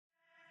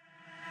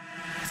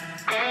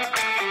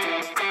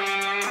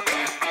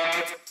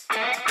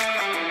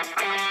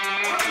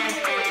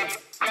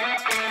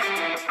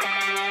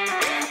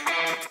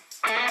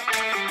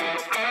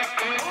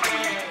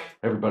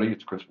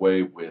it's Chris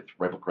Way with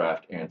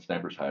Riflecraft and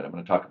Sniper's Hide. I'm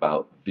going to talk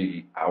about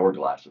the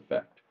hourglass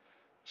effect,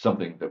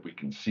 something that we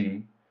can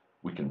see,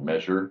 we can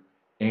measure,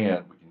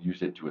 and we can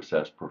use it to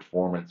assess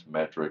performance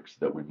metrics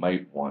that we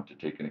might want to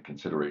take into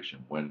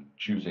consideration when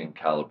choosing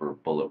caliber,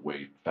 bullet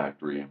weight,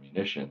 factory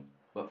ammunition.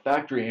 But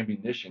factory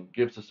ammunition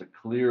gives us a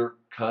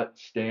clear-cut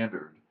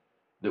standard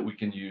that we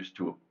can use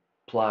to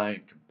apply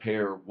and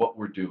compare what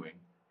we're doing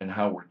and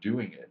how we're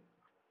doing it.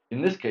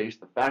 In this case,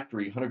 the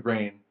factory 100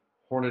 grain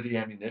Hornady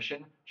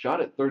ammunition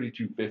shot at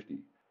 3250.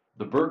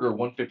 The Berger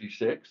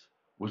 156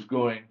 was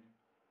going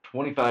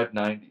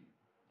 2590.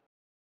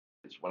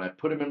 When I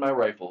put them in my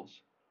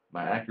rifles,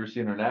 my Accuracy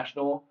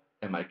International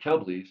and my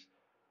Kelblies,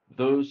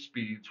 those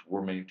speeds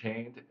were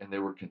maintained and they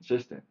were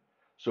consistent.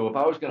 So if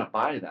I was going to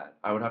buy that,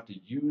 I would have to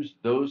use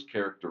those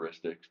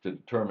characteristics to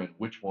determine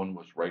which one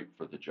was right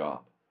for the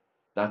job.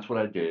 That's what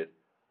I did.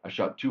 I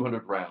shot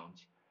 200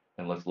 rounds,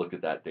 and let's look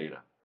at that data.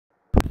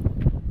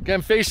 Okay,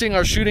 I'm facing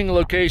our shooting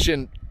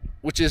location,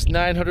 which is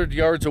 900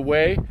 yards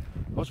away.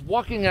 I was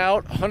walking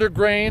out 100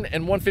 grain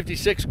and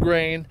 156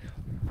 grain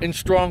in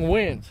strong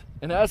winds.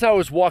 And as I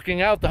was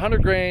walking out, the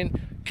 100 grain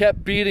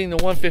kept beating the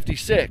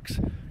 156.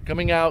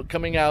 Coming out.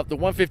 The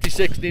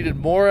 156 needed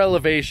more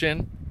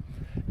elevation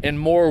and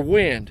more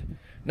wind.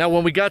 Now,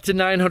 when we got to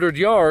 900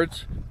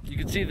 yards, you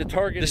can see the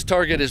target. This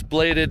target is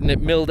bladed and it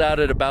milled out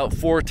at about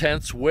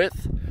 4/10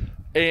 width.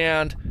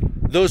 And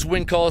those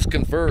wind calls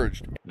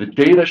converged. The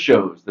data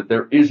shows that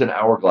there is an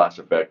hourglass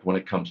effect when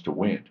it comes to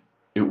wind.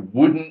 It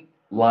wouldn't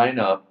line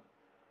up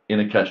in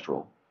a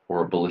Kestrel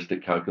or a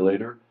ballistic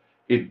calculator.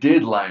 It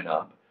did line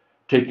up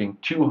taking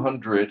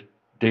 200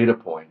 data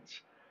points,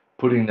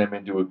 putting them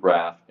into a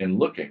graph and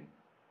looking.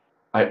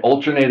 I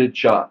alternated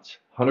shots,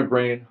 100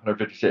 grain,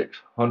 156,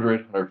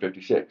 100,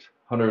 156,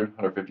 100,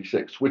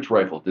 156. Switch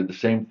rifle did the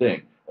same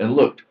thing and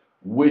looked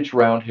which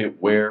round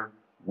hit where,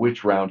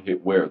 which round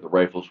hit where. The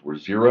rifles were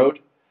zeroed.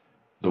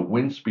 The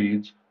wind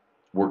speeds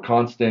were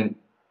constant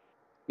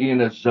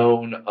in a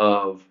zone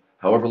of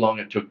however long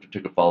it took to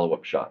take a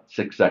follow-up shot,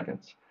 6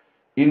 seconds.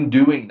 In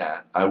doing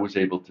that, I was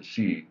able to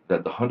see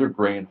that the 100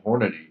 grain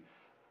Hornady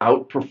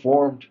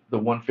outperformed the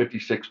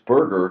 156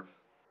 Berger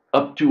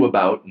up to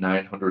about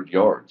 900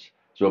 yards.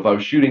 So if I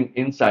was shooting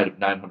inside of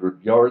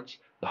 900 yards,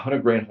 the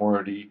 100 grain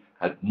Hornady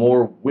had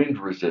more wind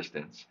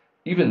resistance,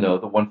 even though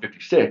the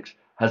 156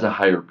 has a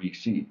higher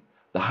BC.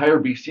 The higher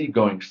BC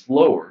going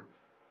slower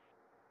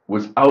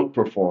was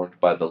outperformed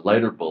by the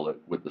lighter bullet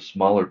with the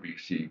smaller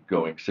BC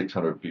going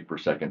 600 feet per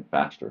second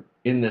faster.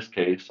 In this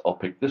case, I'll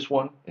pick this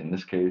one. In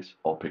this case,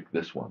 I'll pick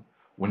this one.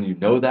 When you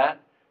know that,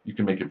 you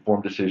can make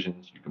informed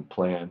decisions, you can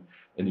plan,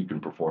 and you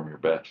can perform your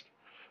best.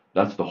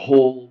 That's the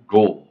whole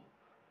goal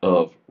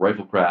of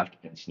Riflecraft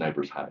and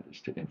Sniper's Hide,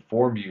 is to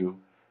inform you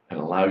and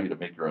allow you to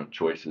make your own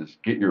choices,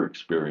 get your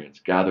experience,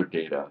 gather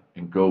data,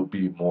 and go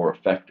be more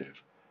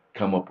effective.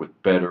 Come up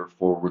with better,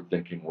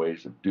 forward-thinking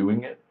ways of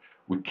doing it.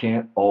 We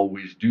can't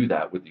always do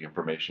that with the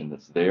information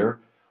that's there.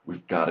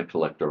 We've got to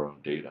collect our own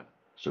data.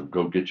 So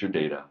go get your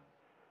data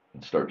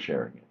and start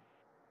sharing it.